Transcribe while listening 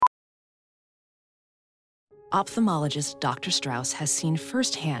Ophthalmologist Dr. Strauss has seen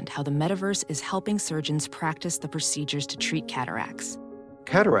firsthand how the metaverse is helping surgeons practice the procedures to treat cataracts.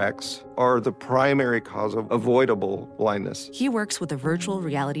 Cataracts are the primary cause of avoidable blindness. He works with a virtual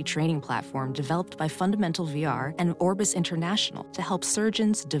reality training platform developed by Fundamental VR and Orbis International to help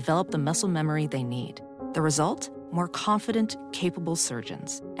surgeons develop the muscle memory they need. The result? More confident, capable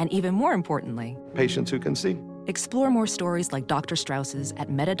surgeons. And even more importantly, Patients who can see. explore more stories like Dr. Strauss's at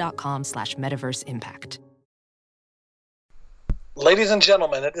meta.com/metaverseimpact. Ladies and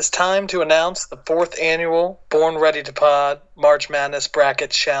gentlemen, it is time to announce the 4th annual Born Ready to Pod March Madness Bracket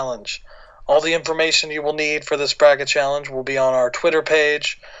Challenge. All the information you will need for this bracket challenge will be on our Twitter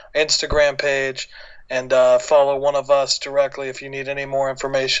page, Instagram page, and follow one of us directly if you need any more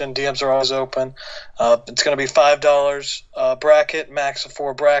information. DMs are always open. It's going to be $5 bracket, max of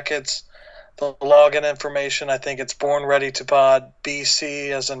 4 brackets. The login information, I think it's Born Ready to Pod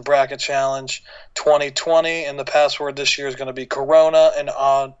BC, as in Bracket Challenge 2020, and the password this year is going to be Corona in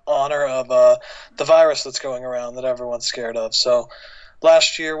honor of the virus that's going around that everyone's scared of. So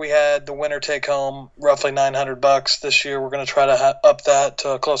last year we had the winner take home roughly $900. This year we're going to try to up that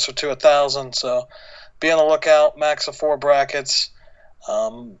to closer to $1,000. So be on the lookout. Max of 4 brackets.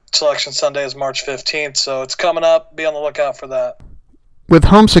 Selection Sunday is March 15th, so it's coming up. Be on the lookout for that. With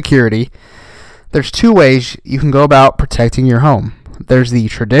home security, there's 2 ways you can go about protecting your home. There's the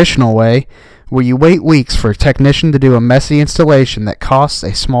traditional way, where you wait weeks for a technician to do a messy installation that costs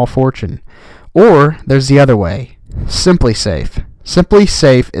a small fortune. Or there's the other way, SimpliSafe.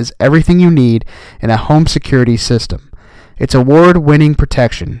 SimpliSafe is everything you need in a home security system. It's award-winning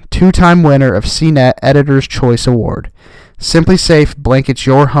protection, 2-time winner of CNET Editor's Choice Award. SimpliSafe blankets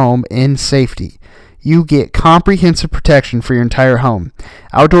your home in safety. You get comprehensive protection for your entire home.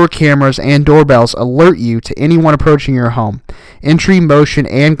 Outdoor cameras and doorbells alert you to anyone approaching your home. Entry, motion,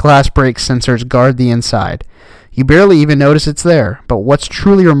 and glass break sensors guard the inside. You barely even notice it's there, but what's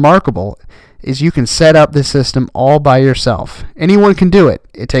truly remarkable is you can set up this system all by yourself. Anyone can do it.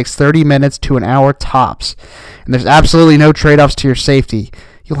 It takes 30 minutes to an hour tops, and there's absolutely no trade-offs to your safety.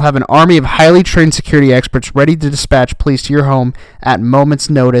 You'll have an army of highly trained security experts ready to dispatch police to your home at moment's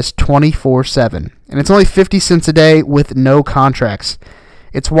notice 24/7. And it's only 50 cents a day with no contracts.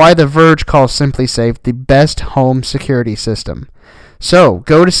 It's why The Verge calls SimpliSafe the best home security system. So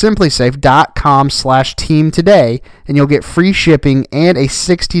go to simplisafe.com/team today and you'll get free shipping and a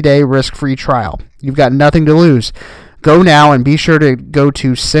 60-day risk-free trial. You've got nothing to lose. Go now and be sure to go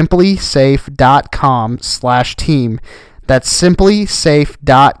to simplisafe.com/team. That's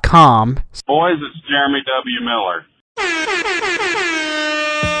simplisafe.com. Boys, it's Jeremy W. Miller.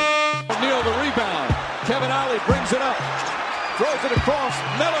 Neal the rebound. Kevin Ollie brings it up. Throws it across.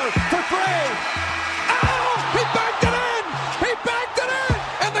 Miller for 3. Oh! He backed it in! He backed it in!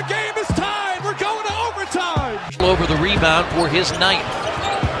 And the game is tied! We're going to overtime! Over the rebound for his ninth.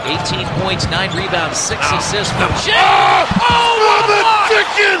 18 points, 9 rebounds, 6 assists for Jay. Oh, the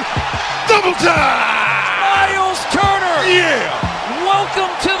chicken! Double time! Miles Turner! Yeah! Welcome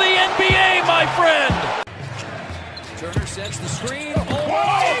to the NBA, my friend! Turner sets the screen. No!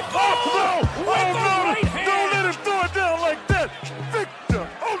 Don't let him throw it down like that! Victor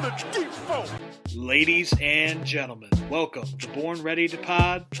Oladipo! Ladies and gentlemen, welcome to Born Ready to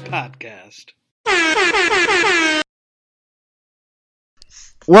Pod podcast.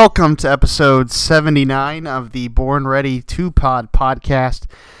 Welcome to episode 79 of the Born Ready to Pod podcast.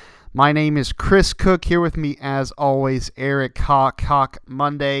 My name is Chris Cook. Here with me, as always, Eric Hawk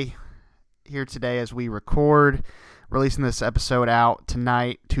Monday. Here today as we record, releasing this episode out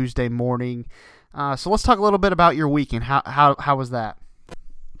tonight, Tuesday morning. So let's talk a little bit about your weekend. How was that?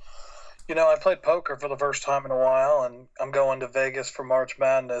 You know, I played poker for the first time in a while, and I'm going to Vegas for March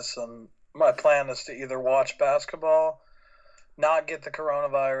Madness, and my plan is to either watch basketball, not get the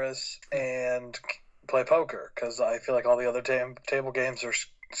coronavirus, and play poker, because I feel like all the other table games are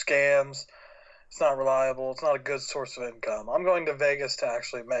scams. It's not reliable. It's not a good source of income. I'm going to Vegas to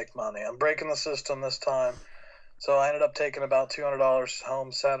actually make money. I'm breaking the system this time. So I ended up taking about $200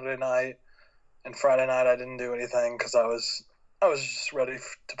 home Saturday night, and Friday night I didn't do anything because I was just ready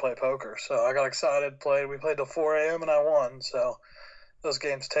to play poker. So I got excited, we played till 4 a.m. and I won. So those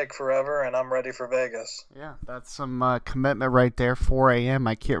games take forever, and I'm ready for Vegas. Yeah, that's some commitment right there, 4 a.m.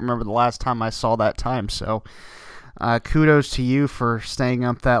 I can't remember the last time I saw that time, so kudos to you for staying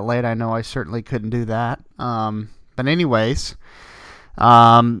up that late. I know I certainly couldn't do that. But anyways,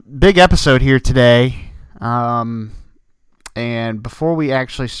 big episode here today. And before we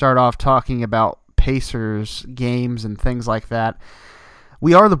actually start off talking about Pacers games and things like that,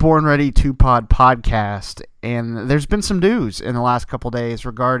 we are the Born Ready to Pod podcast, and there's been some news in the last couple days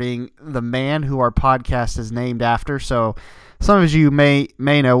regarding the man who our podcast is named after. So some of you may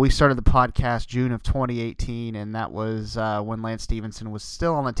know we started the podcast June of 2018, and that was when Lance Stephenson was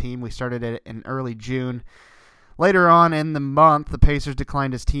still on the team. We started it in early June. Later on in the month, the Pacers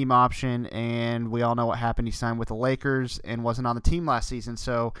declined his team option, and we all know what happened. He signed with the Lakers and wasn't on the team last season,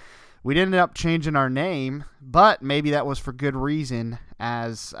 so we ended up changing our name, but maybe that was for good reason,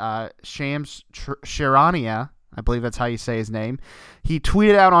 as Shams Charania, I believe that's how you say his name, he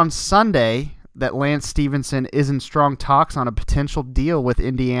tweeted out on Sunday that Lance Stephenson is in strong talks on a potential deal with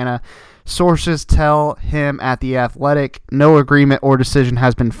Indiana. Sources tell him at The Athletic no agreement or decision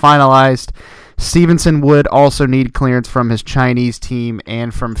has been finalized. Stephenson would also need clearance from his Chinese team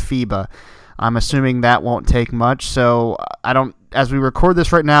and from FIBA. I'm assuming that won't take much, so as we record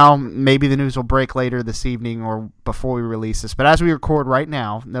this right now, maybe the news will break later this evening or before we release this, but as we record right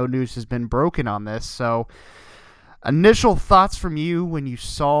now, no news has been broken on this. So initial thoughts from you when you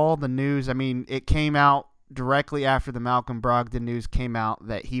saw the news. I mean, it came out directly after the Malcolm Brogdon news came out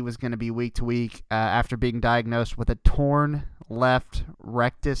that he was going to be week to week after being diagnosed with a torn left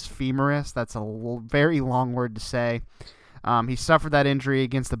rectus femoris. That's a very long word to say. He suffered that injury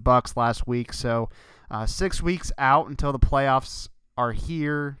against the Bucks last week, so 6 weeks out until the playoffs are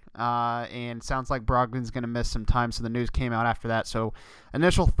here, and sounds like Brogdon's going to miss some time, so the news came out after that. So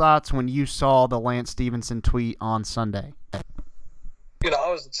initial thoughts when you saw the Lance Stephenson tweet on Sunday? I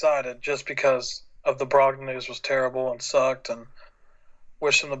was excited just because of the Brogdon news was terrible and sucked, and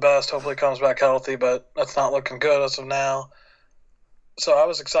wish him the best. Hopefully he comes back healthy, but that's not looking good as of now. So I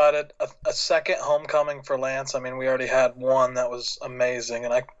was excited. A second homecoming for Lance. I mean, we already had one that was amazing,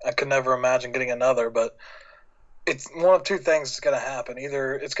 and I could never imagine getting another, but it's one of two things that's going to happen.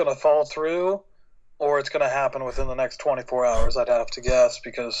 Either it's going to fall through or it's going to happen within the next 24 hours, I'd have to guess,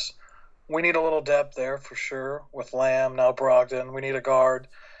 because we need a little depth there for sure with Lamb, now Brogdon. We need a guard.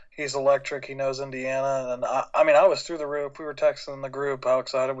 He's electric. He knows Indiana. And I was through the roof. We were texting in the group how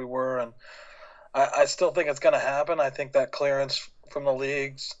excited we were, and I still think it's going to happen. I think that clearance from the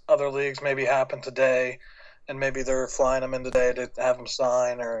leagues, other leagues, maybe happen today, and maybe they're flying him in today to have him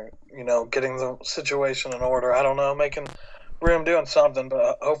sign, or getting the situation in order. I don't know, making room, doing something,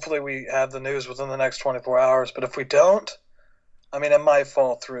 but hopefully we have the news within the next 24 hours. But if we don't, I mean, it might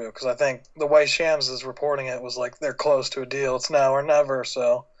fall through, because I think the way Shams is reporting it was like they're close to a deal. It's now or never.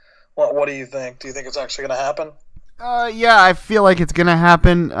 So what do you think? Do you think it's actually going to happen? Yeah, I feel like it's going to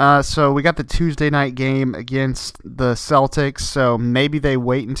happen. So we got the Tuesday night game against the Celtics, so maybe they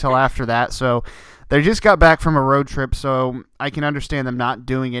wait until after that. So they just got back from a road trip, so I can understand them not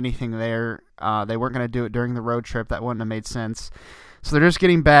doing anything there. They weren't going to do it during the road trip. That wouldn't have made sense. So they're just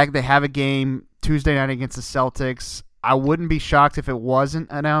getting back. They have a game Tuesday night against the Celtics. I wouldn't be shocked if it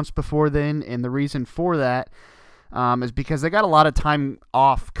wasn't announced before then, and the reason for that is because they got a lot of time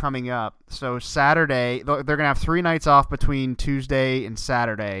off coming up. So Saturday, they're going to have 3 nights off between Tuesday and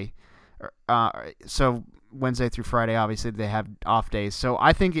Saturday. So Wednesday through Friday, obviously, they have off days. So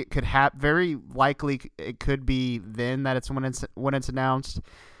I think it could very likely it could be then that it's when it's announced.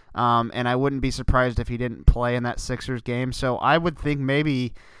 And I wouldn't be surprised if he didn't play in that Sixers game. So I would think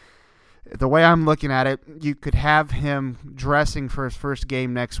maybe the way I'm looking at it, you could have him dressing for his first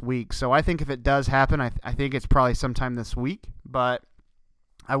game next week. So I think if it does happen, I think it's probably sometime this week. But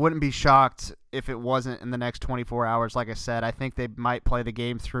I wouldn't be shocked if it wasn't in the next 24 hours. Like I said, I think they might play the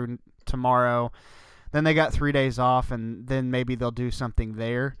game through tomorrow. Then they got 3 days off, and then maybe they'll do something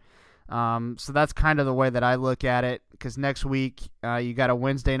there. So that's kind of the way that I look at it, because next week you got a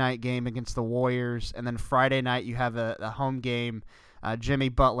Wednesday night game against the Warriors, and then Friday night you have a home game, Jimmy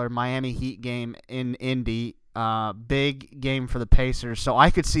Butler, Miami Heat game in Indy. Big game for the Pacers. So I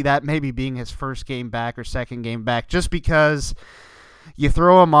could see that maybe being his first game back or second game back, just because you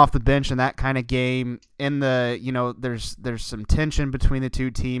throw him off the bench in that kind of game. In the there's some tension between the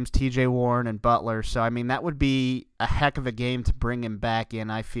two teams, TJ Warren and Butler. So I mean, that would be a heck of a game to bring him back in,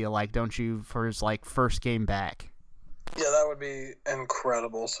 I feel like, don't you, for his first game back? Yeah, that would be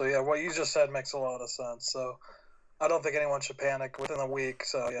incredible. So yeah, what you just said makes a lot of sense. So I don't think anyone should panic within a week.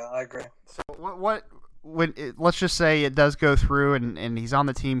 So yeah, I agree. So let's just say it does go through and he's on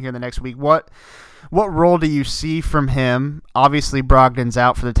the team here the next week. What role do you see from him? Obviously, Brogdon's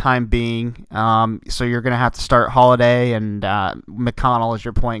out for the time being, so you're going to have to start Holiday and McConnell as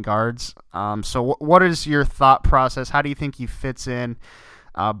your point guards. So what is your thought process? How do you think he fits in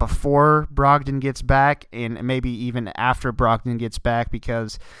before Brogdon gets back, and maybe even after Brogdon gets back?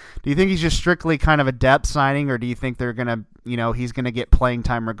 Because do you think he's just strictly kind of a depth signing, or do you think they're going to, he's going to get playing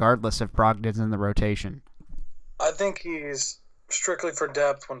time regardless if Brogdon's in the rotation? I think he's strictly for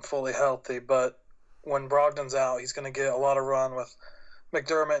depth when fully healthy, but when Brogdon's out, he's going to get a lot of run with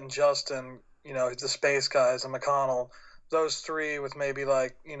McDermott and Justin, the space guys, and McConnell. Those three with maybe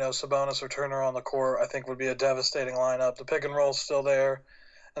Sabonis or Turner on the court, I think would be a devastating lineup. The pick and roll's still there.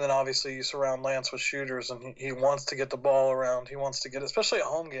 And then obviously you surround Lance with shooters, and he wants to get the ball around. He wants to get, especially at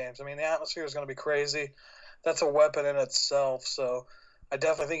home games. I mean, the atmosphere is going to be crazy. That's a weapon in itself. So I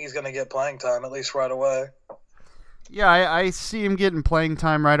definitely think he's going to get playing time, at least right away. Yeah, I see him getting playing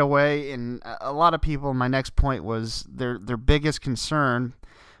time right away. And a lot of people, my next point was their biggest concern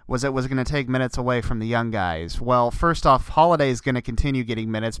was it was going to take minutes away from the young guys. Well, first off, Holiday's going to continue getting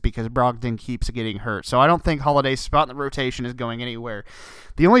minutes because Brogdon keeps getting hurt. So I don't think Holiday's spot in the rotation is going anywhere.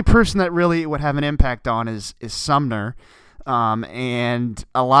 The only person that really would have an impact on is Sumner. And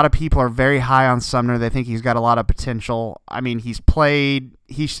a lot of people are very high on Sumner. They think he's got a lot of potential. I mean, he's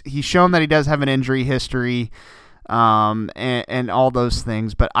shown that he does have an injury history. And all those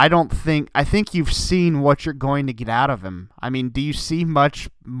things, but I think you've seen what you're going to get out of him. I mean, do you see much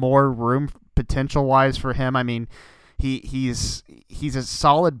more room potential-wise for him? I mean, he's a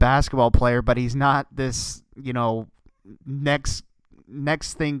solid basketball player, but he's not this,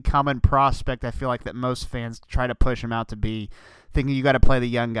 next thing coming prospect. I feel like that most fans try to push him out to be, thinking you got to play the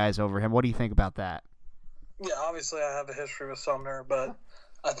young guys over him. What do you think about that? Yeah, obviously I have a history with Sumner, but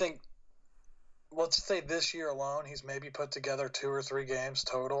I think, let's say this year alone, he's maybe put together 2 or 3 games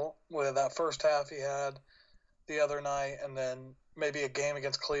total, with that first half he had the other night, and then maybe a game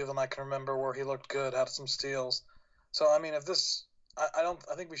against Cleveland I can remember where he looked good, had some steals. So, I mean, I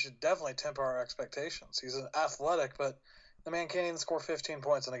think we should definitely temper our expectations. He's an athletic, but the man can't even score 15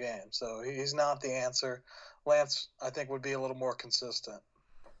 points in a game, so he's not the answer. Lance, I think, would be a little more consistent.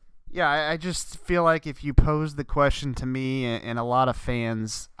 Yeah, I just feel like if you pose the question to me and a lot of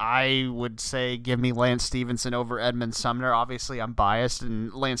fans, I would say give me Lance Stevenson over Edmund Sumner. Obviously, I'm biased,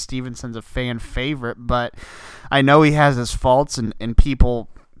 and Lance Stevenson's a fan favorite, but I know he has his faults, and people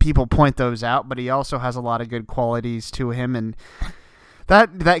point those out, but he also has a lot of good qualities to him, and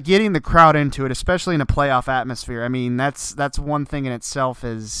that getting the crowd into it, especially in a playoff atmosphere, I mean, that's one thing in itself,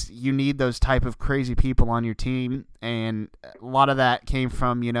 is you need those type of crazy people on your team, and a lot of that came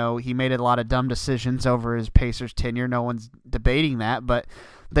from, he made a lot of dumb decisions over his Pacers tenure. No one's debating that, but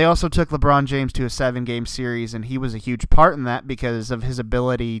they also took LeBron James to a 7-game series, and he was a huge part in that because of his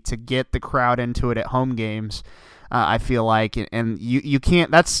ability to get the crowd into it at home games. I feel like, and you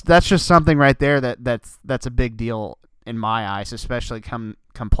can't. That's just something right there that's a big deal in my eyes, especially come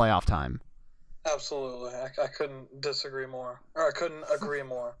playoff time. Absolutely. I couldn't disagree more, or I couldn't agree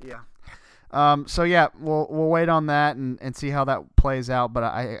more. Yeah. So yeah, we'll wait on that and see how that plays out, but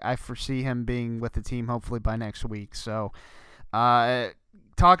I foresee him being with the team hopefully by next week. So,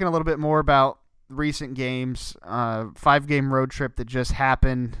 talking a little bit more about recent games, 5-game road trip that just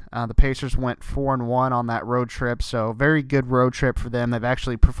happened. The Pacers went 4-1 on that road trip, so very good road trip for them. They've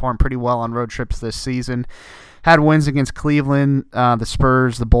actually performed pretty well on road trips this season. Had wins against Cleveland, the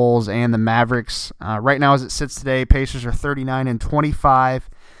Spurs, the Bulls, and the Mavericks. Right now, as it sits today, Pacers are 39-25,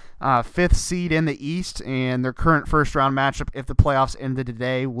 5th seed in the East, and their current first-round matchup, if the playoffs ended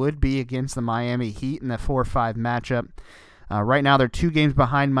today, would be against the Miami Heat in the 4-5 matchup. Right now, they're 2 games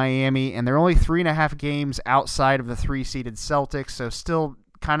behind Miami, and they're only 3.5 games outside of the 3-seeded Celtics, so still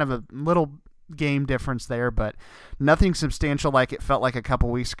kind of a little game difference there, but nothing substantial like it felt like a couple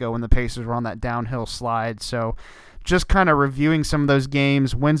weeks ago when the Pacers were on that downhill slide. So just kind of reviewing some of those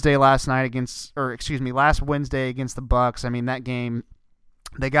games. Last Wednesday against the Bucks. I mean, that game,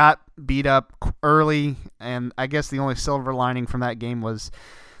 they got beat up early, and I guess the only silver lining from that game was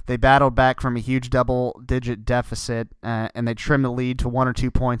they battled back from a huge double-digit deficit, and they trimmed the lead to 1 or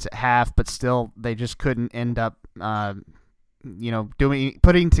 2 points at half, but still they just couldn't end up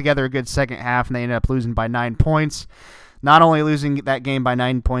putting together a good second half, and they ended up losing by 9 points. Not only losing that game by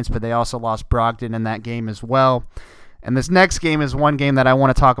 9 points, but they also lost Brogdon in that game as well. And this next game is one game that I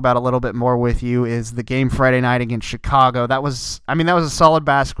want to talk about a little bit more with you, is the game Friday night against Chicago. That was a solid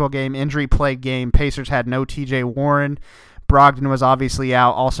basketball game, injury-plagued game. Pacers had no TJ Warren. Brogdon was obviously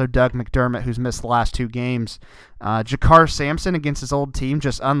out. Also Doug McDermott, who's missed the last 2 games. Jakar Sampson against his old team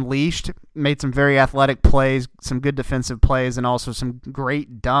just unleashed, made some very athletic plays, some good defensive plays, and also some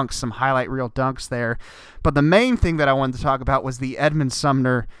great dunks, some highlight reel dunks there. But the main thing that I wanted to talk about was the Edmund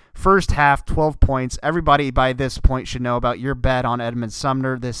Sumner first half, 12 points. Everybody by this point should know about your bet on Edmund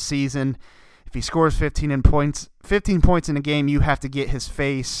Sumner this season. If he scores 15 points in a game, you have to get his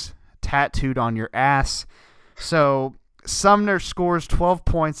face tattooed on your ass. So Sumner scores 12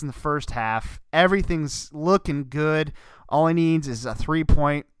 points in the first half. Everything's looking good. All he needs is a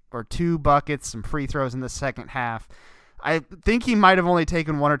 3-point or 2 buckets, some free throws in the second half. I think he might have only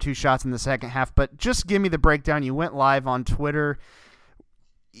taken 1 or 2 shots in the second half, but just give me the breakdown. You went live on Twitter.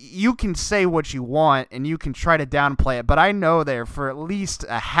 You can say what you want and you can try to downplay it, but I know there for at least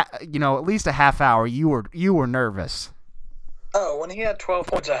a half hour you were nervous. Oh, when he had 12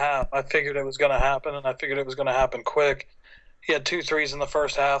 points a half, I figured it was going to happen, and I figured it was going to happen quick. He had 2 threes in the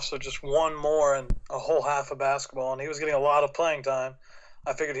first half, so just one more and a whole half of basketball, and he was getting a lot of playing time.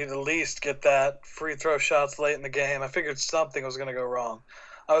 I figured he'd at least get that free throw shots late in the game. I figured something was going to go wrong.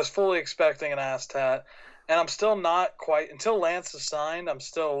 I was fully expecting an ass tat, and I'm still not quite – until Lance is signed, I'm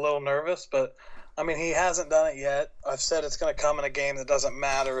still a little nervous, but, I mean, he hasn't done it yet. I've said it's going to come in a game that doesn't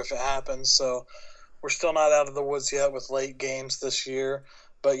matter if it happens, so we're still not out of the woods yet with late games this year.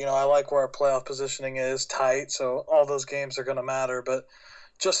 But, I like where our playoff positioning is, tight, so all those games are going to matter. But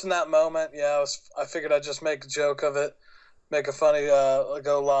just in that moment, I figured I'd just make a joke of it, make a funny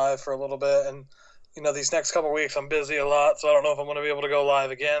go live for a little bit. And, these next couple of weeks I'm busy a lot, so I don't know if I'm going to be able to go live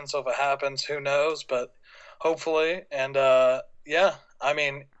again. So if it happens, who knows? But hopefully. And,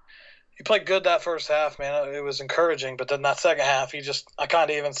 he played good that first half, man. It was encouraging. But then that second half, I kind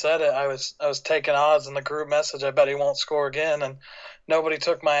of even said it. I was taking odds in the group message. I bet he won't score again. And nobody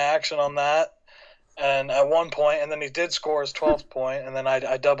took my action on that. And at one point, and then he did score his 12th point, and then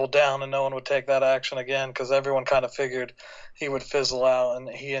I doubled down, and no one would take that action again because everyone kind of figured he would fizzle out, and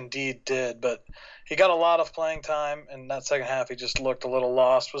he indeed did. But he got a lot of playing time, and that second half he just looked a little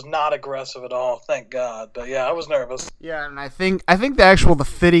lost, was not aggressive at all, thank God. But, yeah, I was nervous. Yeah, and I think the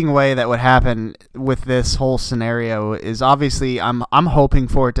fitting way that would happen with this whole scenario is obviously I'm hoping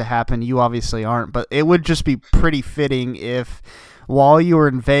for it to happen. You obviously aren't, but it would just be pretty fitting if – while you were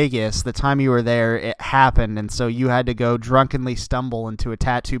in Vegas, the time you were there, it happened, and so you had to go drunkenly stumble into a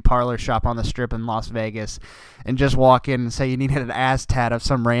tattoo parlor shop on the Strip in Las Vegas and just walk in and say you needed an ass tat of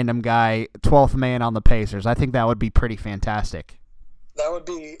some random guy, 12th man on the Pacers. I think that would be pretty fantastic. That would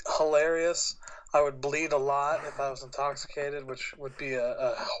be hilarious. I would bleed a lot if I was intoxicated, which would be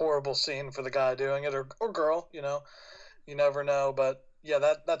a horrible scene for the guy doing it, or girl, you never know, but yeah,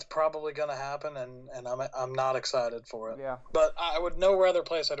 that's probably going to happen, and I'm not excited for it. Yeah. But I would no other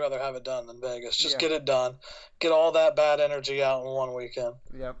place I'd rather have it done than Vegas. Just get it done. Get all that bad energy out in one weekend.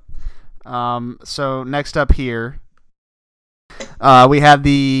 Yep. So next up here, we had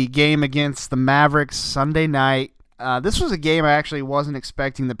the game against the Mavericks Sunday night. This was a game I actually wasn't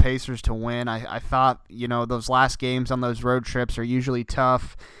expecting the Pacers to win. I thought, those last games on those road trips are usually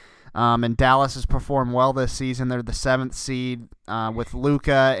tough. And Dallas has performed well this season. They're the 7th seed with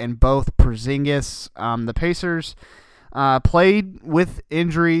Luka and both Porzingis. The Pacers played with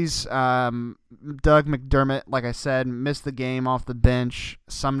injuries. Doug McDermott, like I said, missed the game off the bench.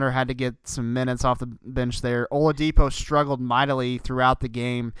 Sumner had to get some minutes off the bench there. Oladipo struggled mightily throughout the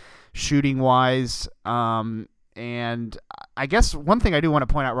game, shooting-wise. And I guess one thing I do want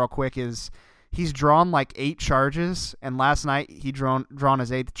to point out real quick is he's drawn like 8 charges, and last night he drawn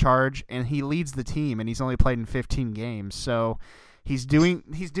his 8th charge, and he leads the team, and he's only played in 15 games. So he's doing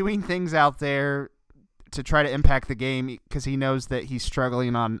things out there to try to impact the game because he knows that he's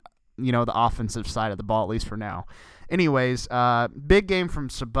struggling on the offensive side of the ball, at least for now. Anyways, big game from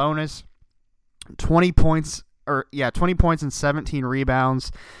Sabonis, 20 points and 17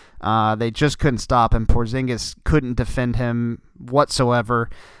 rebounds. They just couldn't stop him. Porzingis couldn't defend him whatsoever.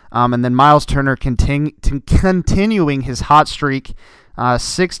 And then Miles Turner continuing his hot streak,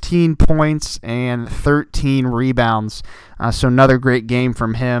 16 points and 13 rebounds. So another great game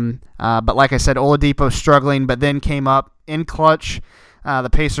from him. But like I said, Oladipo struggling, but then came up in clutch. The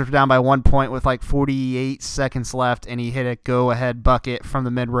Pacers were down by 1 point with like 48 seconds left, and he hit a go-ahead bucket from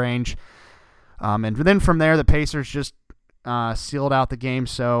the mid-range. And then from there, the Pacers just sealed out the game.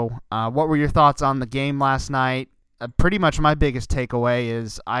 So what were your thoughts on the game last night? Pretty much my biggest takeaway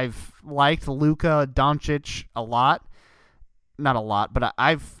is I've liked Luka Doncic a lot. Not a lot, but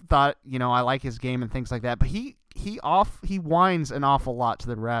I've thought, I like his game and things like that. But he whines an awful lot to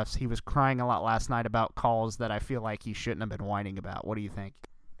the refs. He was crying a lot last night about calls that I feel like he shouldn't have been whining about. What do you think?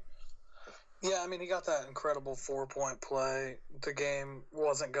 Yeah, he got that incredible 4-point play. The game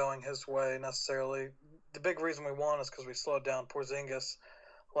wasn't going his way necessarily. The big reason we won is because we slowed down Porzingis.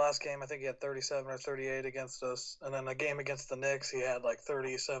 Last game, I think he had 37 or 38 against us. And then a game against the Knicks, he had like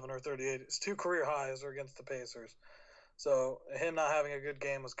 37 or 38. His 2 career highs are against the Pacers. So him not having a good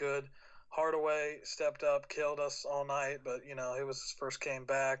game was good. Hardaway stepped up, killed us all night, but, it was his first game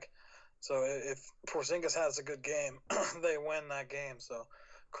back. So if Porzingis has a good game, they win that game. So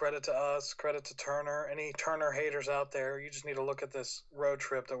credit to us, credit to Turner. Any Turner haters out there, you just need to look at this road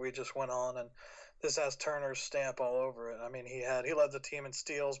trip that we just went on, and this has Turner's stamp all over it. He led the team in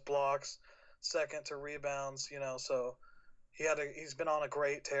steals, blocks, second to rebounds, so he's been on a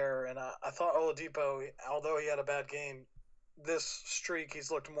great tear, and I thought Oladipo, although he had a bad game, this streak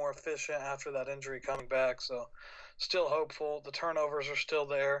he's looked more efficient after that injury coming back. So still hopeful. The turnovers are still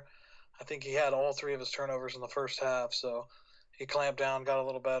there. I think he had all 3 of his turnovers in the first half, so he clamped down, got a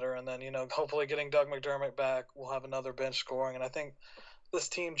little better, and then hopefully getting Doug McDermott back, we'll have another bench scoring. And I think this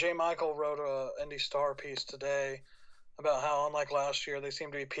team, J. Michael wrote a Indy Star piece today about how, unlike last year, they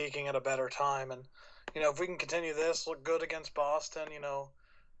seem to be peaking at a better time. And if we can continue this, look good against Boston,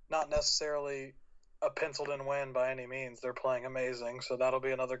 not necessarily a penciled-in win by any means. They're playing amazing, so that'll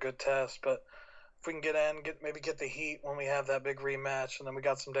be another good test. But if we can get the Heat when we have that big rematch, and then we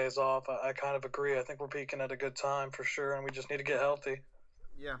got some days off, I kind of agree. I think we're peaking at a good time for sure, and we just need to get healthy.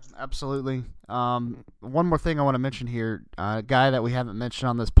 Yeah, absolutely. One more thing I want to mention here, a guy that we haven't mentioned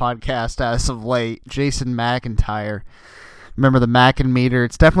on this podcast as of late, Jason McIntyre. Remember the Mackin meter?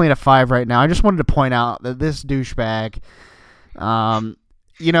 It's definitely at a 5 right now. I just wanted to point out that this douchebag,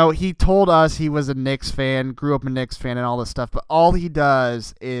 he told us he was a Knicks fan, grew up a Knicks fan and all this stuff, but all he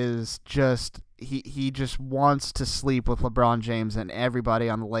does is he just wants to sleep with LeBron James and everybody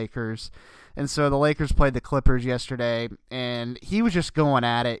on the Lakers. And so the Lakers played the Clippers yesterday, and he was just going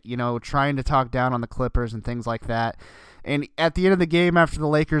at it, trying to talk down on the Clippers and things like that. And at the end of the game, after the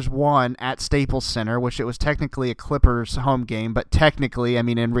Lakers won at Staples Center, which it was technically a Clippers home game, but technically,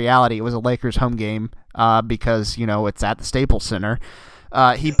 in reality, it was a Lakers home game because, it's at the Staples Center.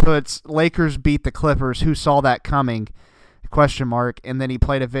 He puts Lakers beat the Clippers. Who saw that coming? ? And then he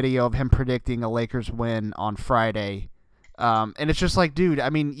played a video of him predicting a Lakers win on Friday. And it's just like, dude,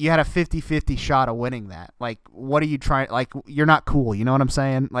 you had a 50-50 shot of winning that. Like, what are you trying? Like, you're not cool. You know what I'm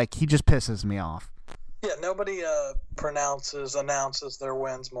saying? Like, he just pisses me off. Yeah, nobody announces their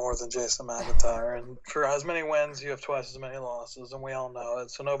wins more than Jason McIntyre. And for as many wins, you have twice as many losses, and we all know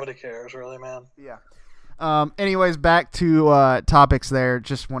it. So nobody cares, really, man. Yeah. Anyways, back to topics there.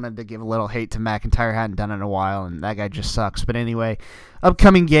 Just wanted to give a little hate to McIntyre. Hadn't done it in a while, and that guy just sucks. But anyway,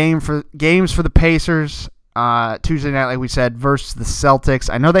 upcoming games for the Pacers. Tuesday night, like we said, versus the Celtics.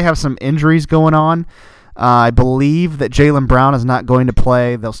 I know they have some injuries going on. I believe that Jaylen Brown is not going to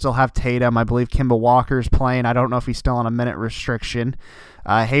play. They'll still have Tatum. I believe Kemba Walker's playing. I don't know if he's still on a minute restriction.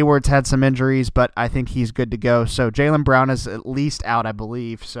 Hayward's had some injuries, but I think he's good to go. So Jaylen Brown is at least out, I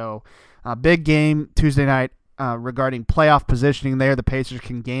believe. So big game Tuesday night regarding playoff positioning there. The Pacers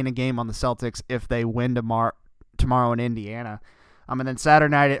can gain a game on the Celtics if they win tomorrow in Indiana. And then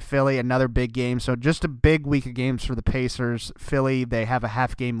Saturday night at Philly, another big game. So just a big week of games for the Pacers. Philly, they have a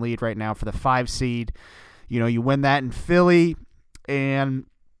half-game lead right now for the 5 seed. You win that in Philly, and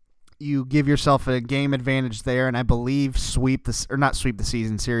you give yourself a game advantage there, and I believe not sweep the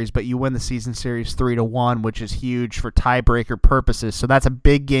season series, but you win the season series 3-1, which is huge for tiebreaker purposes. So that's a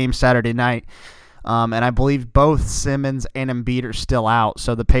big game Saturday night. And I believe both Simmons and Embiid are still out,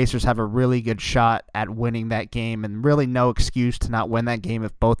 so the Pacers have a really good shot at winning that game, and really no excuse to not win that game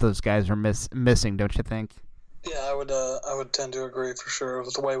if both those guys are missing, don't you think? Yeah, I would tend to agree for sure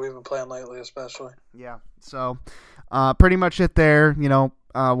with the way we've been playing lately, especially. Yeah, so pretty much it there.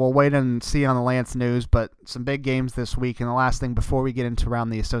 We'll wait and see on the Lance news, but some big games this week. And the last thing before we get into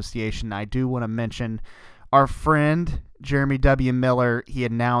Around the Association, I do want to mention our friend Jeremy W. Miller. He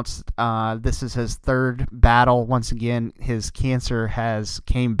announced this is his 3rd battle. Once again, his cancer has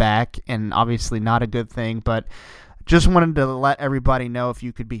came back, and obviously not a good thing, but just wanted to let everybody know, if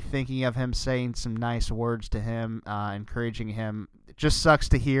you could be thinking of him, saying some nice words to him, encouraging him. It just sucks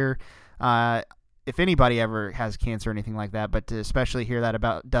to hear if anybody ever has cancer or anything like that, but to especially hear that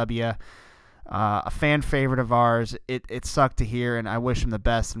about W, a fan favorite of ours, it sucked to hear, and I wish him the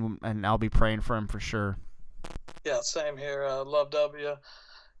best, and I'll be praying for him for sure. Yeah, same here. Love W.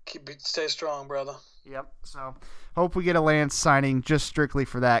 Stay strong, brother. Yep. So hope we get a Lance signing just strictly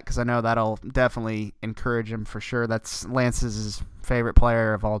for that, because I know that'll definitely encourage him for sure. That's Lance's his favorite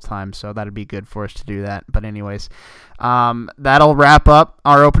player of all time, so that'd be good for us to do that. But anyways, that'll wrap up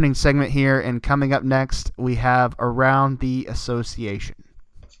our opening segment here, and coming up next, we have Around the Association.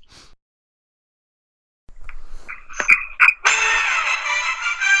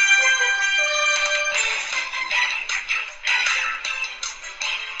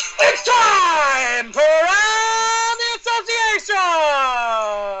 It's time for Around the Association!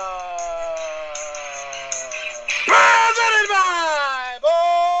 Presented by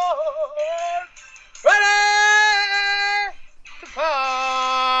Born Ready to Pod!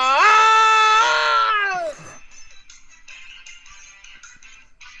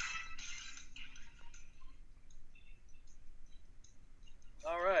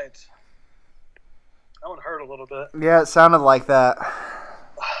 All right. That one hurt a little bit. Yeah, it sounded like that.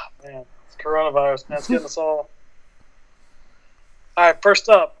 Man, it's coronavirus, man. It's getting us all. All right, first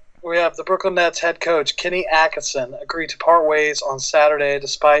up, we have the Brooklyn Nets head coach Kenny Atkinson agreed to part ways on Saturday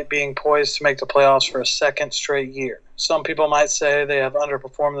despite being poised to make the playoffs for a second straight year. Some people might say they have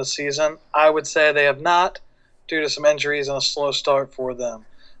underperformed this season. I would say they have not, due to some injuries and a slow start for them.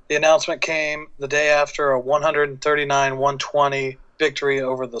 The announcement came the day after a 139-120 victory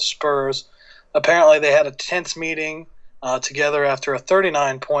over the Spurs. Apparently they had a tense meeting together after a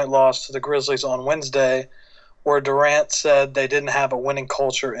 39-point loss to the Grizzlies on Wednesday, where Durant said they didn't have a winning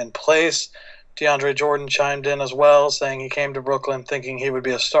culture in place. DeAndre Jordan chimed in as well, saying he came to Brooklyn thinking he would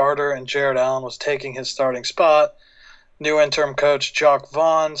be a starter and Jared Allen was taking his starting spot. New interim coach Jacques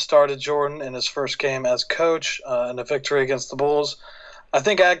Vaughn started Jordan in his first game as coach in a victory against the Bulls. I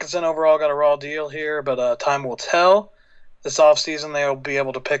think Atkinson overall got a raw deal here, but time will tell. This offseason they'll be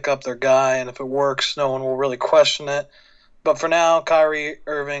able to pick up their guy, and if it works, no one will really question it. But for now, Kyrie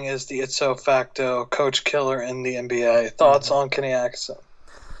Irving is the ipso facto coach killer in the NBA. Thoughts on Kenny Atkinson?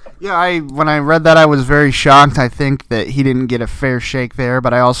 Yeah, when I read that, I was very shocked. I think that he didn't get a fair shake there,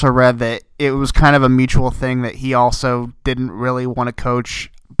 but I also read that it was kind of a mutual thing that he also didn't really want to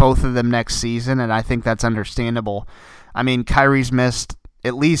coach both of them next season, and I think that's understandable. I mean, Kyrie's missed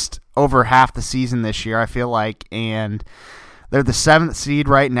at least over half the season this year, I feel like, and they're the 7th seed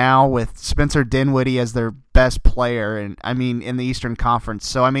right now with Spencer Dinwiddie as their best player, and I mean, in the Eastern Conference.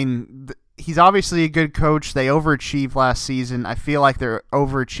 So, I mean, he's obviously a good coach. They overachieved last season. I feel like they're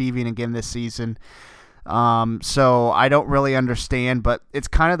overachieving again this season. So I don't really understand, but it's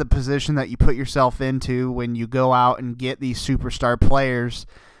kind of the position that you put yourself into when you go out and get these superstar players.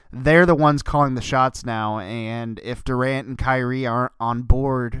 They're the ones calling the shots now, and if Durant and Kyrie aren't on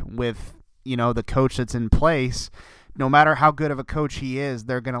board with, the coach that's in place, no matter how good of a coach he is,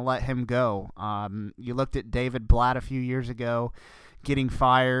 they're going to let him go. You looked at David Blatt a few years ago getting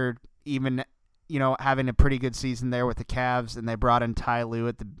fired, even having a pretty good season there with the Cavs, and they brought in Ty Lue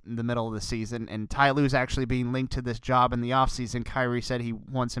at the middle of the season, and Ty Lue's actually being linked to this job in the offseason. Kyrie said he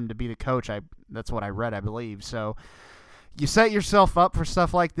wants him to be the coach. That's what I read, I believe. So you set yourself up for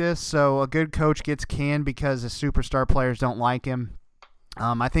stuff like this, so a good coach gets canned because the superstar players don't like him.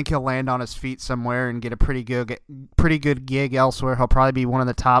 I think he'll land on his feet somewhere and get a pretty good gig elsewhere. He'll probably be one of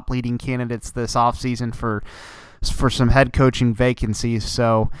the top leading candidates this offseason for some head coaching vacancies.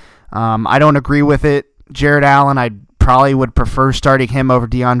 So I don't agree with it. Jared Allen, I probably would prefer starting him over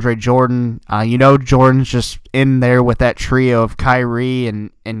DeAndre Jordan. Jordan's just in there with that trio of Kyrie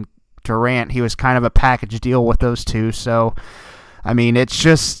and Durant. He was kind of a package deal with those two. So, I mean, it's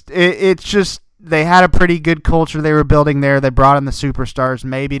just they had a pretty good culture they were building there. They brought in the superstars.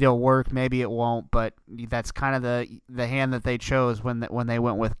 Maybe it'll work, maybe it won't, but that's kind of the hand that they chose when they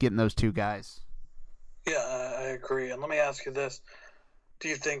went with getting those two guys. Yeah, I agree. And let me ask you this. Do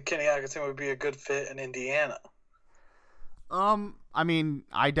you think Kenny Atkinson would be a good fit in Indiana? I mean,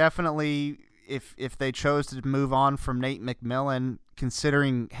 I definitely, if they chose to move on from Nate McMillan,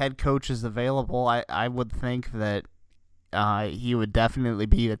 considering head coaches available, I would think that he would definitely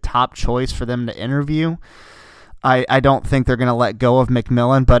be the top choice for them to interview. I don't think they're going to let go of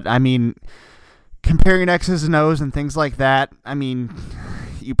McMillan, but I mean, comparing X's and O's and things like that, I mean,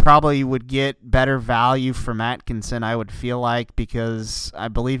 you probably would get better value from Atkinson, I would feel like, because I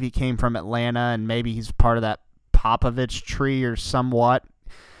believe he came from Atlanta and maybe he's part of that Popovich tree or somewhat,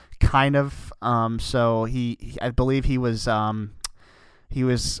 kind of. So I believe he was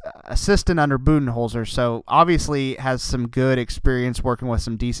assistant under Budenholzer, so obviously has some good experience working with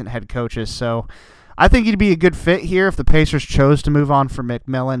some decent head coaches. So I think he'd be a good fit here if the Pacers chose to move on from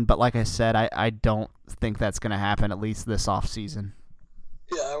McMillan. But like I said, I don't think that's going to happen, at least this offseason.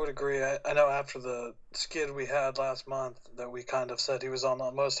 Yeah, I would agree. I know after the skid we had last month that we kind of said he was on the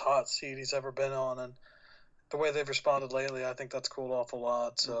most hot seat he's ever been on, and the way they've responded lately, I think that's cooled off a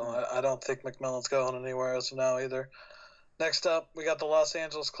lot. So I don't think McMillan's going anywhere as of now either. Next up, we got the Los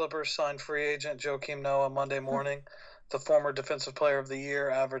Angeles Clippers signed free agent Joakim Noah Monday morning. The former Defensive Player of the Year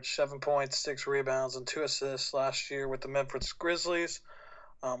averaged 7 points, 6 rebounds, and 2 assists last year with the Memphis Grizzlies.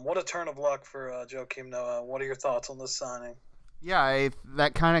 What a turn of luck for Joakim Noah. What are your thoughts on this signing? Yeah,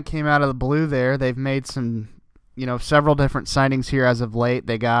 that kind of came out of the blue there. They've made some, several different signings here as of late.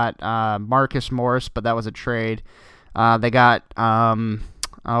 They got Marcus Morris, but that was a trade. They got,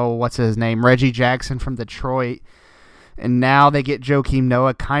 what's his name? Reggie Jackson from Detroit. And now they get Joakim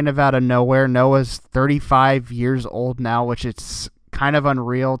Noah kind of out of nowhere. Noah's 35 years old now, which it's kind of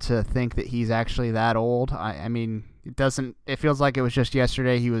unreal to think that he's actually that old. I mean, it feels like it was just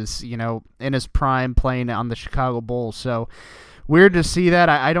yesterday he was, in his prime playing on the Chicago Bulls. So weird to see that.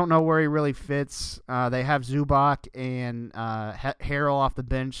 I don't know where he really fits. They have Zubac and Harrell off the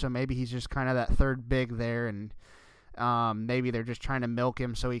bench, so maybe he's just kind of that third big there. And maybe they're just trying to milk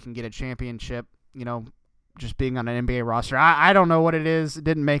him so he can get a championship, just being on an NBA roster. I don't know what it is. It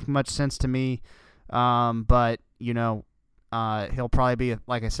didn't make much sense to me. But, he'll probably be,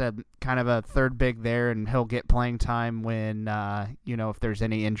 like I said, kind of a third big there, and he'll get playing time when, if there's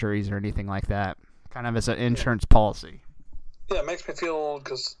any injuries or anything like that, kind of as an insurance policy. Yeah, it makes me feel old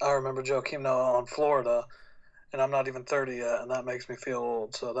because I remember Joakim Noah on Florida, and I'm not even 30 yet, and that makes me feel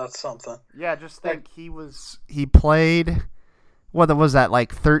old, so that's something. Yeah, just think he played, what was that,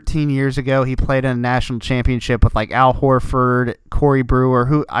 like 13 years ago? He played in a national championship with like Al Horford, Corey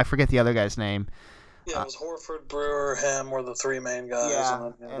Brewer, I forget the other guy's name. Yeah, it was Horford, Brewer, him were the three main guys,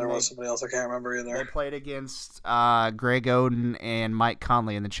 and there was somebody else I can't remember either. They played against Greg Oden and Mike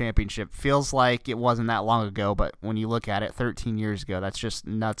Conley in the championship. Feels like it wasn't that long ago, but when you look at it 13 years ago, that's just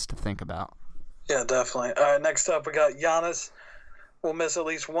nuts to think about. Yeah, definitely. All right, next up we got Giannis. Will miss at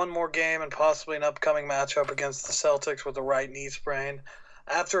least one more game and possibly an upcoming matchup against the Celtics with a right knee sprain.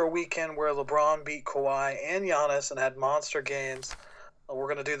 After a weekend where LeBron beat Kawhi and Giannis and had monster games, we're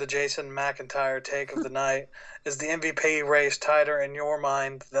going to do the Jason McIntyre take of the night. Is the MVP race tighter in your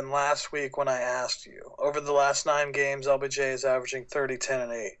mind than last week when I asked you? Over the last 9 games, LBJ is averaging 30, 10,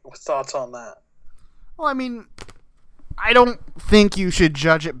 and 8. Thoughts on that? Well, I mean, I don't think you should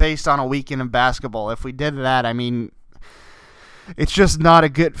judge it based on a weekend of basketball. If we did that, I mean, it's just not a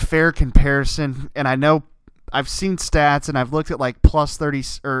good, fair comparison. And I know I've seen stats, and I've looked at like plus 30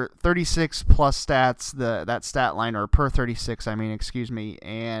 or 36 plus stats, that stat line, or per 36,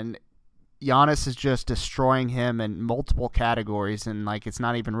 and Giannis is just destroying him in multiple categories, and like it's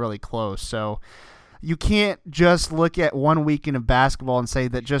not even really close. So you can't just look at one weekend of basketball and say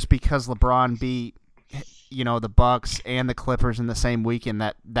that just because LeBron beat the Bucks and the Clippers in the same weekend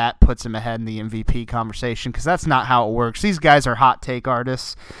that puts him ahead in the MVP conversation, because that's not how it works. These guys are hot take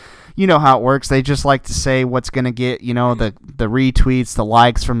artists. You know how it works. They just like to say what's going to get, the retweets, the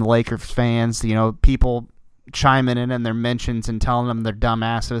likes from the Lakers fans, people chiming in their mentions and telling them they're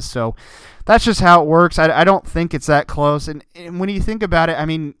dumbasses. So that's just how it works. I don't think it's that close. And when you think about it, I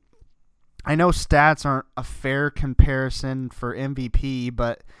mean, I know stats aren't a fair comparison for MVP,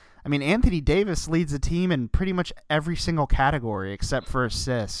 but I mean, Anthony Davis leads the team in pretty much every single category except for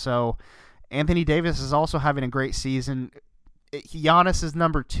assists. So Anthony Davis is also having a great season. Giannis's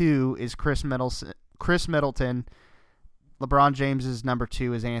number 2 is Chris Middleton. LeBron James's number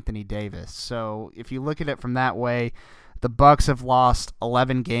 2 is Anthony Davis. So if you look at it from that way, the Bucks have lost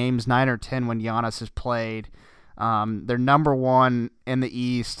 11 games, 9 or 10 when Giannis has played. They're number 1 in the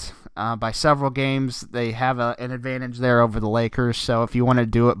East by several games. They have an advantage there over the Lakers. So if you want to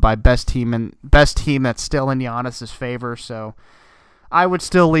do it by best team that's still in Giannis's favor, so I would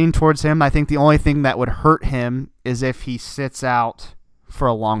still lean towards him. I think the only thing that would hurt him is if he sits out for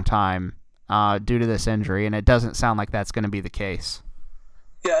a long time due to this injury, and it doesn't sound like that's going to be the case.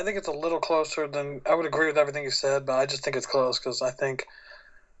 Yeah, I think it's a little closer than – I would agree with everything you said, but I just think it's close because I think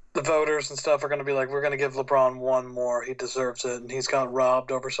the voters and stuff are going to be like, we're going to give LeBron one more. He deserves it, and he's got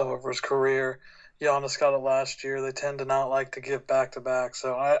robbed over some of his career. Giannis got it last year. They tend to not like to give back-to-back.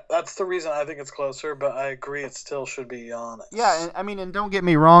 So that's the reason I think it's closer, but I agree it still should be Giannis. Yeah, and don't get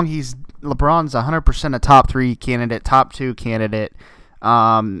me wrong. LeBron's 100% a top 3 candidate, top 2 candidate.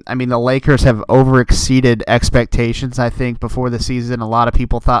 The Lakers have over-exceeded expectations, I think, before the season. A lot of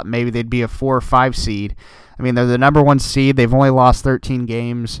people thought maybe they'd be a 4 or 5 seed. I mean, they're the number 1 seed. They've only lost 13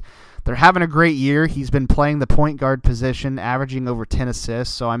 games. They're having a great year. He's been playing the point guard position, averaging over 10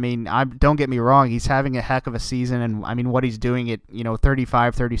 assists. So, I mean, don't get me wrong. He's having a heck of a season. And, I mean, what he's doing at,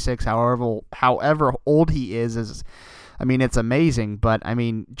 35, 36, however old he is, I mean, it's amazing. But, I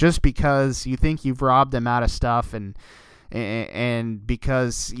mean, just because you think you've robbed him out of stuff and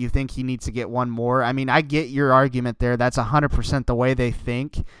because you think he needs to get one more, I mean, I get your argument there. That's 100% the way they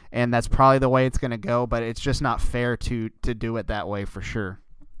think, and that's probably the way it's going to go. But it's just not fair to do it that way for sure.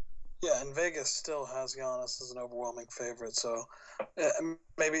 Yeah, and Vegas still has Giannis as an overwhelming favorite, so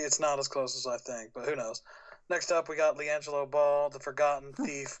maybe it's not as close as I think, but who knows. Next up, we got LiAngelo Ball, the forgotten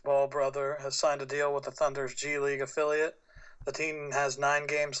thief Ball brother, has signed a deal with the Thunder's G League affiliate. The team has 9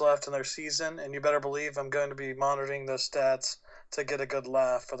 games left in their season, and you better believe I'm going to be monitoring those stats to get a good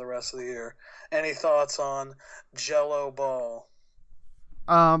laugh for the rest of the year. Any thoughts on Jello Ball?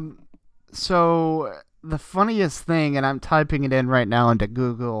 So the funniest thing, and I'm typing it in right now into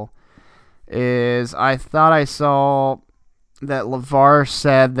Google, is I thought I saw that LeVar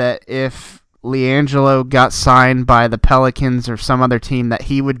said that if LiAngelo got signed by the Pelicans or some other team, that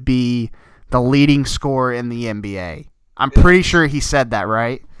he would be the leading scorer in the NBA. I'm pretty sure he said that,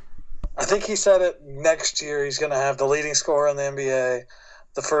 right? I think he said it next year. He's going to have the leading scorer in the NBA.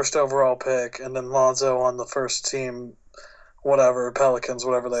 the first overall pick, and then Lonzo on the first team, whatever, Pelicans,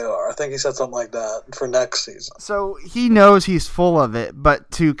 whatever they are. I think he said something like that for next season. So he knows he's full of it, but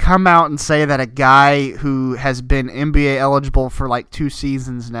to come out and say that a guy who has been NBA eligible for like 2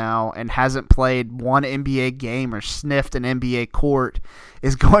 seasons now and hasn't played one NBA game or sniffed an NBA court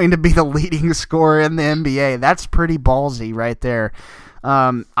is going to be the leading scorer in the NBA, that's pretty ballsy right there.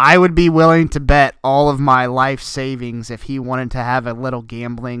 I would be willing to bet all of my life savings if he wanted to have a little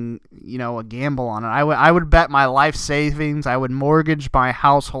gambling, a gamble on it. I would bet my life savings. I would mortgage my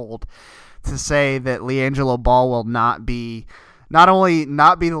household to say that LiAngelo Ball will not only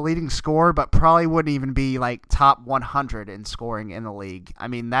not be the leading scorer, but probably wouldn't even be like top 100 in scoring in the league. I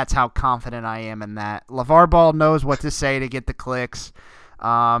mean, that's how confident I am in that. LeVar Ball knows what to say to get the clicks.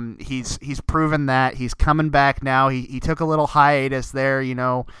 He's proven that. He's coming back now. He took a little hiatus there, He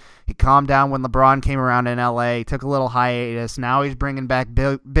calmed down when LeBron came around in LA. He took a little hiatus. Now he's bringing back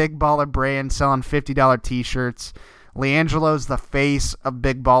Big Baller Brand, selling $50 T-shirts. LiAngelo's the face of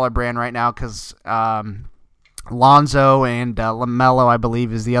Big Baller Brand right now because Lonzo and LaMelo, I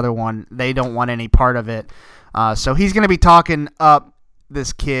believe, is the other one. They don't want any part of it. So he's going to be talking up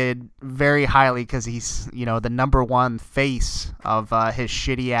this kid very highly because he's, the number one face of his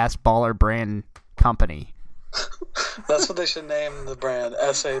shitty-ass Baller Brand company. That's what they should name the brand,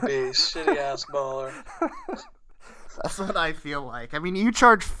 SAB, shitty-ass baller. That's what I feel like. I mean, you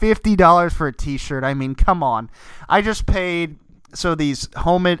charge $50 for a T-shirt. I mean, come on. I just paid, so these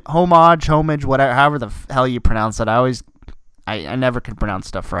homage, whatever, however the hell you pronounce it. I never could pronounce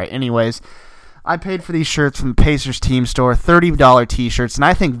stuff right. Anyways, I paid for these shirts from the Pacers team store, $30 T-shirts, and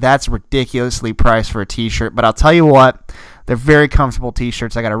I think that's ridiculously priced for a T-shirt. But I'll tell you what, they're very comfortable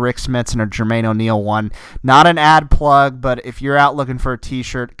T-shirts. I got a Rick Smits and a Jermaine O'Neal one. Not an ad plug, but if you're out looking for a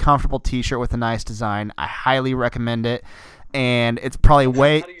T-shirt, comfortable T-shirt with a nice design, I highly recommend it. And it's probably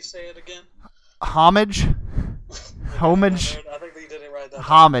How do you say it again? Homage? Homage? I think that you did it right.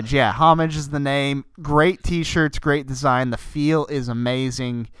 Homage, yeah. Homage is the name. Great T-shirts, great design. The feel is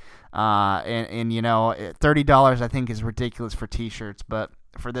amazing. And $30 I think is ridiculous for T-shirts, but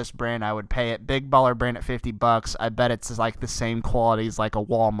for this brand I would pay it. Big Baller Brand at $50. I bet it's like the same quality as like a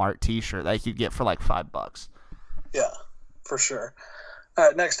Walmart T-shirt that you get for like $5. Yeah, for sure. All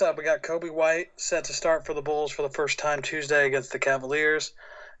right, next up we got Coby White set to start for the Bulls for the first time Tuesday against the Cavaliers,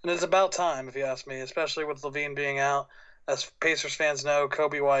 and it's about time if you ask me, especially with LaVine being out. As Pacers fans know,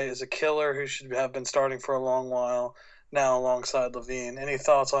 Coby White is a killer who should have been starting for a long while now alongside LaVine. Any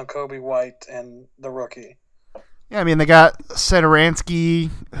thoughts on Coby White and the rookie? Yeah, I mean, they got Satoransky,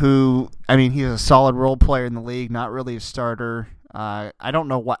 who, he's a solid role player in the league, not really a starter. I don't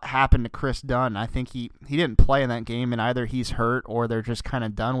know what happened to Chris Dunn. I think he didn't play in that game, and either he's hurt or they're just kind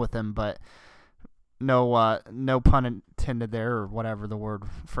of done with him, but no pun intended there, or whatever the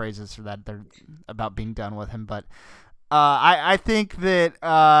phrase is for that. They're about being done with him, but I think that,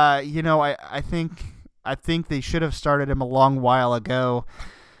 I think they should have started him a long while ago.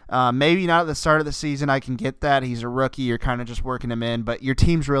 Maybe not at the start of the season. I can get that. He's a rookie. You're kind of just working him in. But your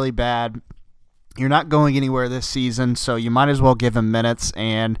team's really bad. You're not going anywhere this season, so you might as well give him minutes.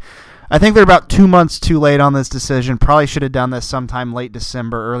 And I think they're about 2 months too late on this decision. Probably should have done this sometime late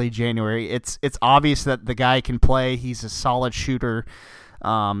December, early January. It's obvious that the guy can play. He's a solid shooter.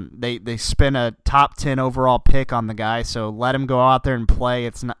 They spent a top 10 overall pick on the guy, so let him go out there and play.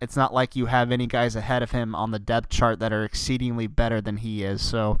 It's not like you have any guys ahead of him on the depth chart that are exceedingly better than he is.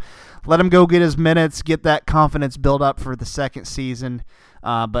 So let him go get his minutes, get that confidence build up for the second season.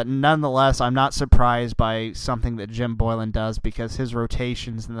 But nonetheless, I'm not surprised by something that Jim Boylen does, because his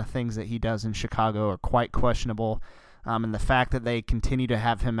rotations and the things that he does in Chicago are quite questionable. And the fact that they continue to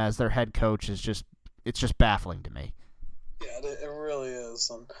have him as their head coach is just baffling to me. Yeah, it really is.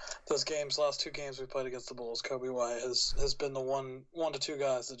 And those last 2 games we played against the Bulls, Coby White has been the one to two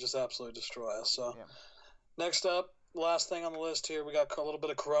guys that just absolutely destroy us. So Next up, last thing on the list here, we got a little bit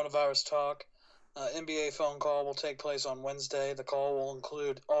of coronavirus talk. NBA phone call will take place on Wednesday. The call will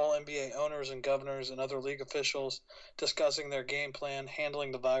include all NBA owners and governors and other league officials discussing their game plan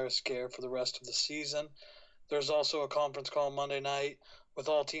handling the virus scare for the rest of the season. There's also a conference call Monday night with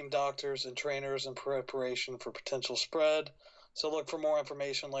all team doctors and trainers in preparation for potential spread. So look for more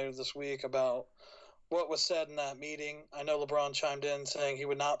information later this week about what was said in that meeting. I know LeBron chimed in saying he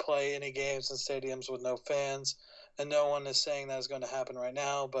would not play any games in stadiums with no fans, and no one is saying that is going to happen right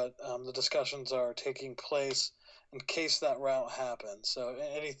now, but the discussions are taking place in case that route happens. So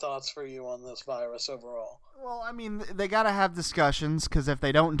any thoughts for you on this virus overall? Well, I mean, they got to have discussions, because if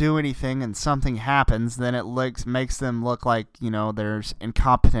they don't do anything and something happens, then it makes them look like, there's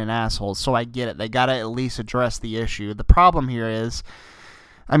incompetent assholes. So I get it. They got to at least address the issue. The problem here is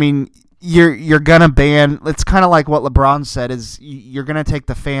I mean, you're gonna ban. It's kind of like what LeBron said, is you're gonna take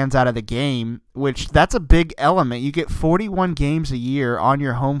the fans out of the game, which that's a big element. You get 41 games a year on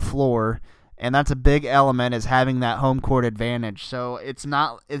your home floor, and that's a big element, is having that home court advantage. So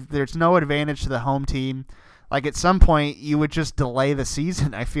there's no advantage to the home team. Like, at some point, you would just delay the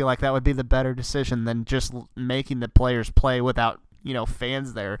season. I feel like that would be the better decision than just making the players play without,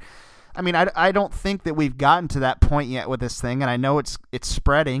 fans there. I mean, I don't think that we've gotten to that point yet with this thing, and I know it's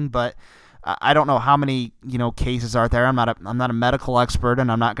spreading, but I don't know how many cases are there. I'm not a medical expert,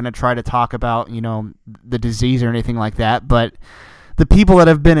 and I'm not going to try to talk about the disease or anything like that. But the people that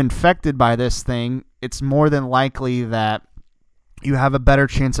have been infected by this thing, it's more than likely that you have a better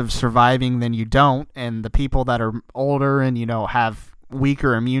chance of surviving than you don't, and the people that are older and have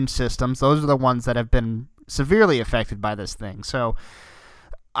weaker immune systems, those are the ones that have been severely affected by this thing. So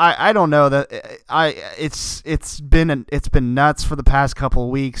I don't know that it's been nuts for the past couple of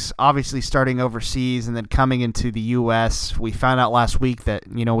weeks. Obviously, starting overseas and then coming into the U.S. We found out last week that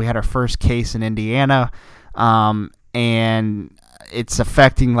we had our first case in Indiana, and it's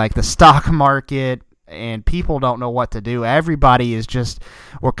affecting like the stock market, and people don't know what to do. Everybody is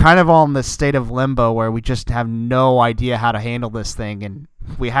we're kind of all in this state of limbo where we just have no idea how to handle this thing, and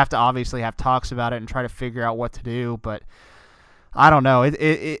we have to obviously have talks about it and try to figure out what to do, but I don't know.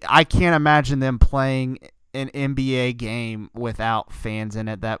 I can't imagine them playing an NBA game without fans in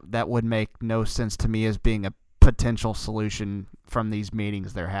it. That would make no sense to me as being a potential solution from these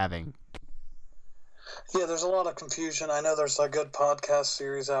meetings they're having. Yeah, there's a lot of confusion. I know there's a good podcast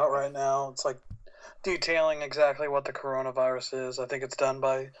series out right now. It's like detailing exactly what the coronavirus is. I think it's done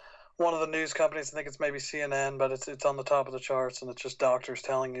by one of the news companies. I think it's maybe CNN, but it's on the top of the charts, and it's just doctors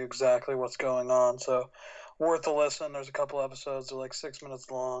telling you exactly what's going on. So worth a listen. There's a couple episodes. They're like 6 minutes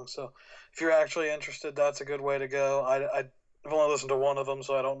long. So if you're actually interested, that's a good way to go. I've only listened to one of them,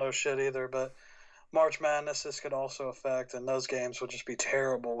 so I don't know shit either. But March Madness, this could also affect, and those games would just be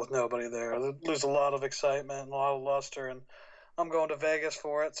terrible with nobody there. They'd lose a lot of excitement and a lot of luster, and I'm going to Vegas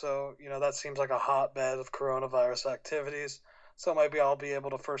for it, so that seems like a hotbed of coronavirus activities. So maybe I'll be able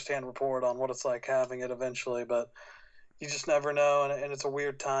to firsthand report on what it's like having it eventually, but you just never know, and it's a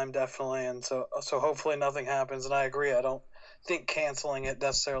weird time, definitely, and so hopefully nothing happens. And I agree, I don't think canceling it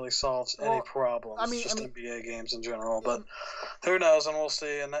necessarily solves any problems. NBA games in general, but who knows, and we'll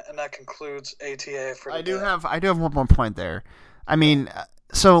see. And that concludes ATA for today. I do have one more point there. I mean,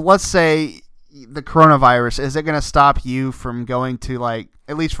 so let's say the coronavirus, is it going to stop you from going to, like,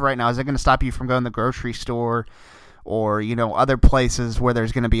 at least for right now, is it going to stop you from going to the grocery store or, other places where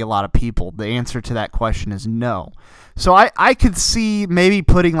there's going to be a lot of people? The answer to that question is no. So I could see maybe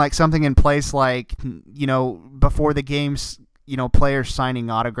putting like something in place like, before the games, players signing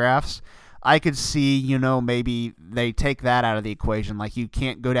autographs. I could see, maybe they take that out of the equation. Like, you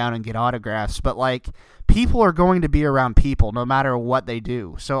can't go down and get autographs, but like, people are going to be around people no matter what they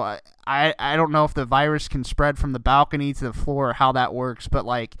do. So I don't know if the virus can spread from the balcony to the floor or how that works, but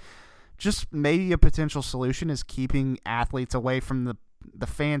like, just maybe a potential solution is keeping athletes away from the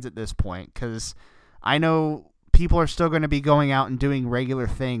fans at this point, because I know people are still going to be going out and doing regular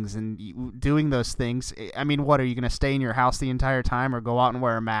things and doing those things. I mean, what, are you going to stay in your house the entire time or go out and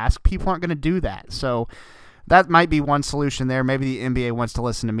wear a mask? People aren't going to do that. So that might be one solution there. Maybe the NBA wants to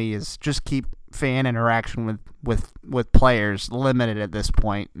listen to me, is just keep fan interaction with players limited at this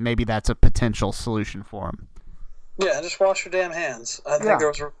point. Maybe that's a potential solution for them. Yeah, just wash your damn hands. I think there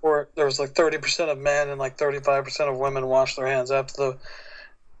was a report, there was like 30% of men and like 35% of women wash their hands after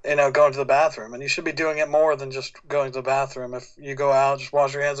going to the bathroom. And you should be doing it more than just going to the bathroom. If you go out, just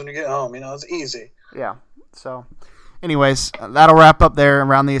wash your hands when you get home. It's easy. Yeah. So, anyways, that'll wrap up there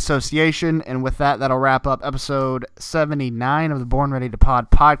around the association. And with that, that'll wrap up episode 79 of the Born Ready to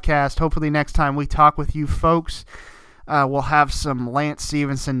Pod podcast. Hopefully next time we talk with you folks, we'll have some Lance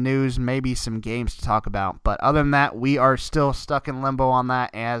Stevenson news, maybe some games to talk about. But other than that, we are still stuck in limbo on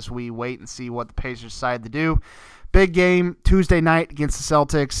that as we wait and see what the Pacers decide to do. Big game Tuesday night against the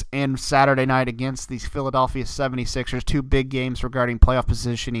Celtics and Saturday night against the Philadelphia 76ers. Two big games regarding playoff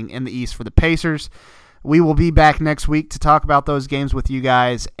positioning in the East for the Pacers. We will be back next week to talk about those games with you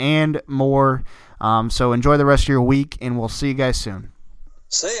guys and more. So enjoy the rest of your week, and we'll see you guys soon.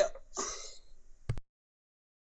 See ya.